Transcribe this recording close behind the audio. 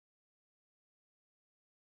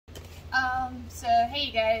Hey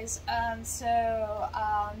you guys,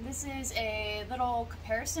 this is a little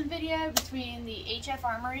comparison video between the HF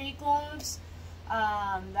Armory gloves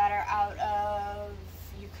that are out of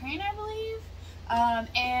Ukraine, I believe,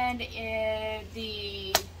 and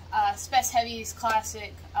the Spes Heavies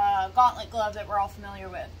classic Gauntlet glove that we're all familiar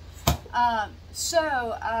with.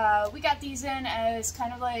 We got these in as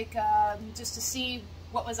kind of like just to see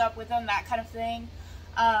what was up with them, that kind of thing.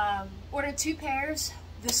 Ordered two pairs,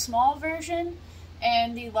 the small version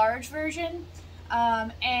and the large version,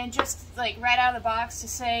 and just like right out of the box to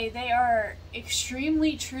say they are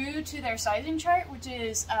extremely true to their sizing chart, which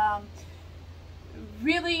is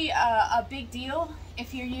really a big deal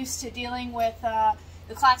if you're used to dealing with the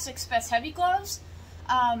classic Spes Heavy gloves.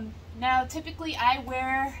 Now typically I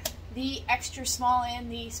wear the extra small in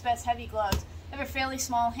the Spes Heavy gloves. I have a fairly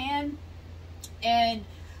small hand, and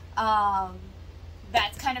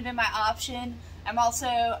that's kind of been my option. I'm also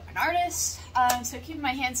an artist, so keeping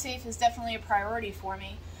my hands safe is definitely a priority for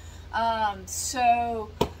me. The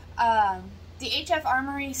HF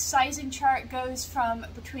Armory sizing chart goes from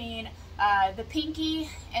between the pinky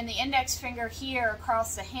and the index finger here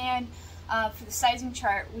across the hand for the sizing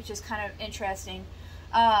chart, which is kind of interesting.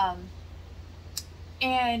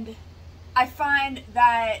 And I found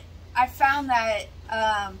that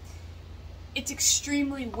it's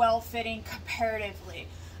extremely well-fitting comparatively.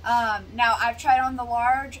 Now I've tried on the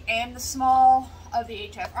large and the small of the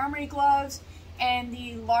HF Armory gloves, and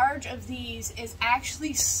the large of these is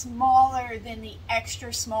actually smaller than the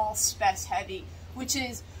extra small Spes Heavy, which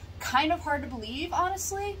is kind of hard to believe,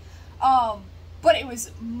 honestly. But it was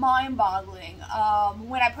mind-boggling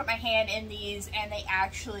when I put my hand in these and they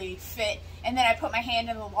actually fit, and then I put my hand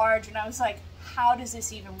in the large and I was like, how does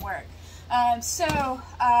this even work?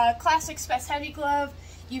 Classic Spes Heavy glove,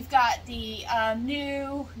 you've got the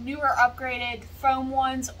newer upgraded foam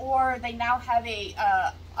ones, or they now have a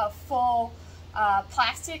full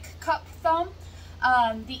plastic cup thumb.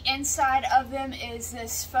 The inside of them is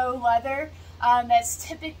this faux leather that's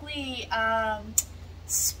typically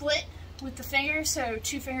split with the fingers, so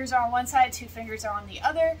two fingers are on one side, two fingers are on the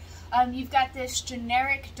other. You've got this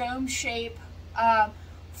generic dome shape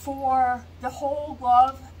for the whole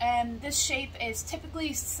glove, and this shape is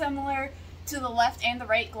typically similar to the left and the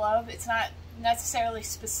right glove. It's not necessarily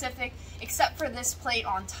specific except for this plate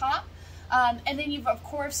on top. And then you've of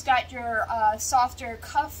course got your softer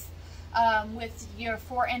cuff with your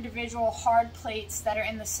four individual hard plates that are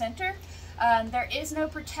in the center. There is no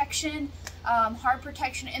protection, hard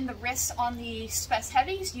protection in the wrists on the Spes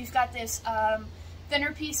Heavies. You've got this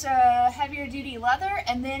thinner piece of heavier duty leather,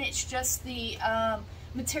 and then it's just the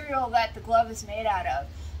material that the glove is made out of.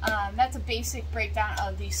 That's a basic breakdown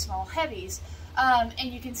of these small heavies.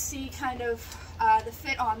 And you can see kind of the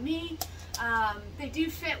fit on me. They do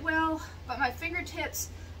fit well, but my fingertips,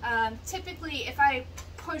 typically if I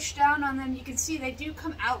push down on them, you can see they do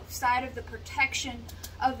come outside of the protection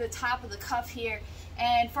of the top of the cuff here.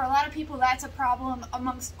 And for a lot of people, that's a problem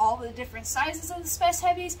amongst all the different sizes of the Spes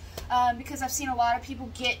Heavies, because I've seen a lot of people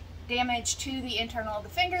get damage to the internal of the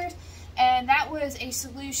fingers. And that was a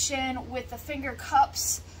solution with the finger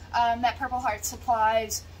cups that Purple Heart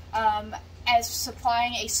supplies, as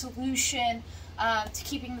supplying a solution to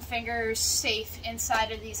keeping the fingers safe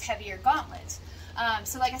inside of these heavier gauntlets.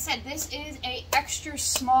 So like I said, this is a extra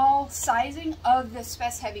small sizing of the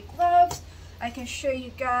Spes Heavy gloves. I can show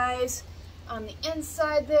you guys on the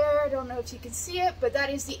inside there. I don't know if you can see it, but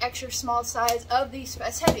that is the extra small size of the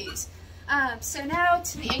Spes Heavies. So now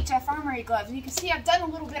to the HF Armory gloves. And you can see I've done a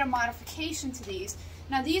little bit of modification to these.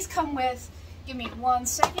 Now these come with, give me 1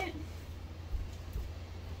 second.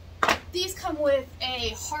 These come with a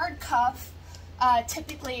hard cuff,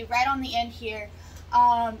 typically right on the end here,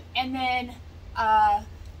 and then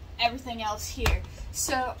everything else here.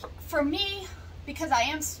 So for me, because I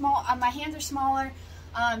am small, my hands are smaller,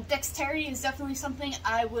 dexterity is definitely something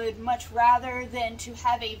I would much rather than to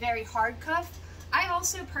have a very hard cuff. I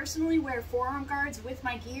also personally wear forearm guards with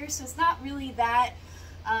my gear, so it's not really that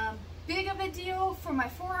big of a deal for my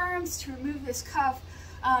forearms to remove this cuff.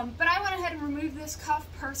 But I went ahead and removed this cuff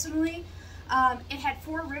personally. It had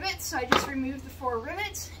 4 rivets, so I just removed the 4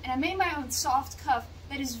 rivets, and I made my own soft cuff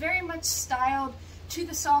that is very much styled to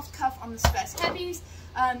the soft cuff on the Spes Heavies.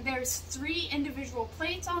 There's 3 individual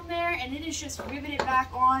plates on there, and it is just riveted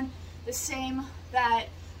back on the same that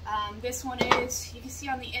this one is. You can see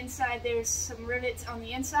on the inside there's some rivets on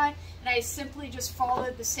the inside, and I simply just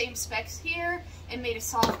followed the same specs here and made a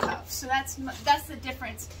soft cuff. So that's the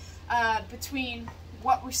difference between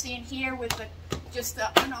what we're seeing here with just the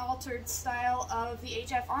unaltered style of the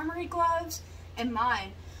HF Armory gloves and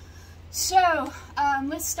mine. So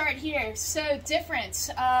let's start here. So difference.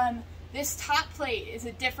 This top plate is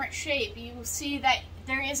a different shape. You will see that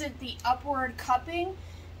there isn't the upward cupping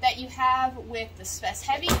that you have with the Spes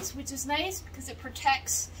Heavies, which is nice because it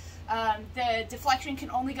protects. The deflection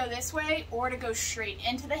can only go this way or to go straight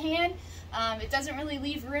into the hand. It doesn't really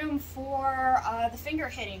leave room for the finger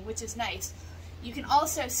hitting, which is nice. You can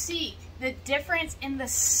also see the difference in the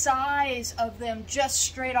size of them just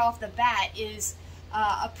straight off the bat is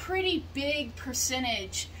a pretty big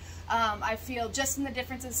percentage, I feel, just in the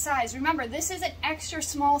difference in size. Remember, this is an extra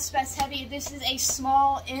small Spes Heavy. This is a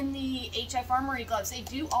small in the HF Armory gloves. They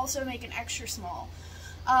do also make an extra small.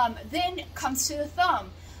 Then comes to the thumb.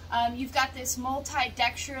 You've got this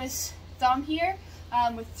multi-dexterous thumb here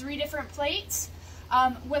with 3 different plates.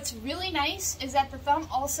 What's really nice is that the thumb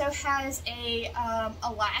also has a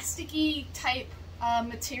elasticy type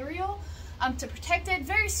material to protect it.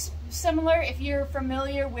 Very similar if you're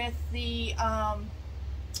familiar with the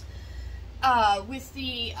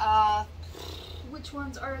which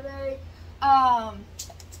ones are they?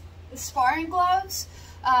 The sparring gloves.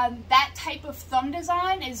 That type of thumb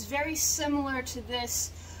design is very similar to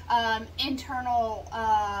this internal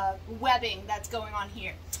webbing that's going on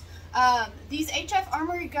here. These HF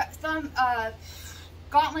Armory thumb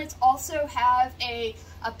gauntlets also have a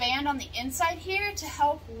band on the inside here to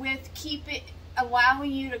help with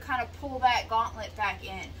allowing you to kind of pull that gauntlet back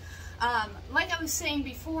in. Like I was saying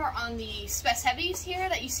before on the Spes Heavies here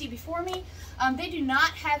that you see before me, they do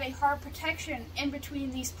not have a hard protection in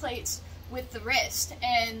between these plates with the wrist,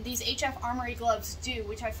 and these HF Armory gloves do,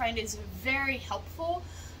 which I find is very helpful.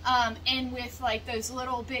 And with like those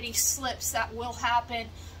little bitty slips that will happen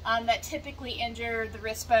that typically injure the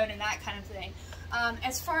wrist bone and that kind of thing.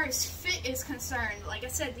 As far as fit is concerned, like I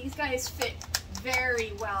said, these guys fit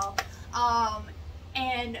very well.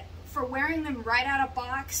 And for wearing them right out of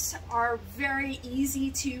box are very easy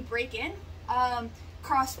to break in.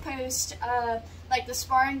 Cross post, like the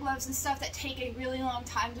sparring gloves and stuff that take a really long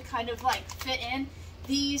time to kind of like fit in,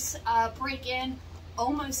 these break in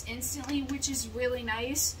almost instantly, which is really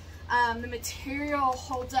nice. The material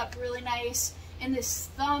holds up really nice, and this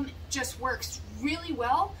thumb just works really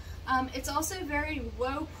well. It's also very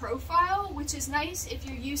low profile, which is nice if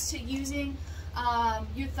you're used to using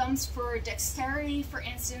your thumbs for dexterity, for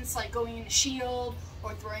instance, like going in a shield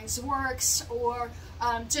or throwing Zorks, or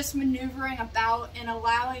just maneuvering about and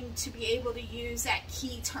allowing to be able to use that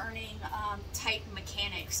key turning type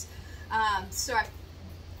mechanics.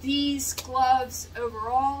 These gloves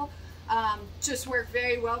overall just work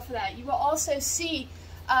very well for that. You will also see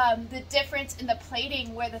the difference in the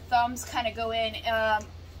plating where the thumbs kind of go in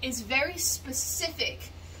is very specific.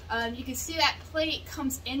 You can see that plate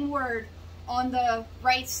comes inward on the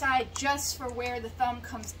right side just for where the thumb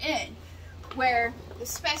comes in, where the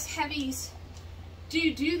Spes Heavies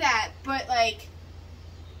do that, but like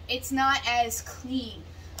it's not as clean.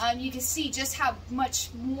 You can see just how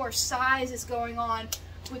much more size is going on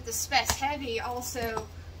with the Spes Heavy also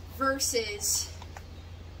versus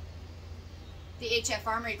the HF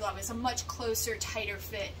Armory glove. It's a much closer, tighter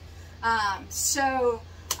fit.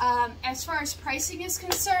 As far as pricing is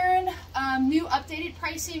concerned, new updated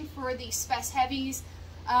pricing for the Spes Heavies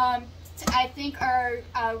I think are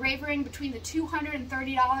ravering between the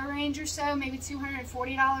 $230 range or so, maybe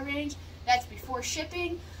 $240 range. That's before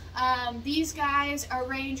shipping. These guys are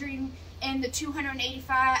ranging in the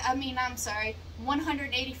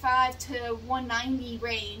 185 to 190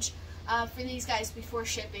 range for these guys before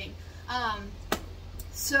shipping.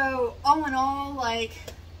 So all in all, like,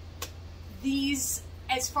 these,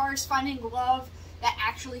 as far as finding a glove that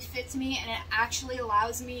actually fits me and it actually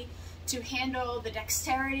allows me to handle the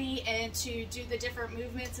dexterity and to do the different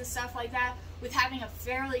movements and stuff like that with having a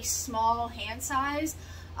fairly small hand size,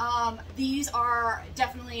 these are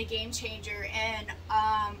definitely a game changer. And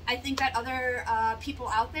I think that other people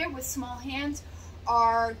out there with small hands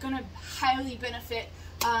are going to highly benefit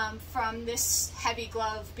from this heavy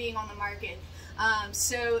glove being on the market.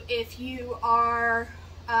 So if you are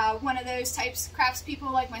one of those types of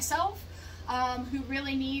craftspeople like myself, who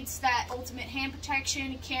really needs that ultimate hand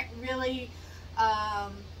protection, can't really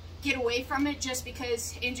get away from it just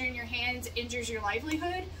because injuring your hands injures your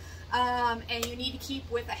livelihood, and you need to keep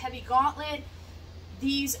with a heavy gauntlet,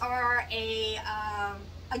 these are a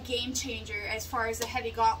game changer as far as the heavy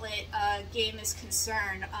gauntlet game is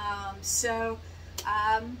concerned.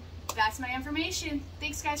 That's my information.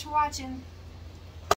 Thanks guys for watching.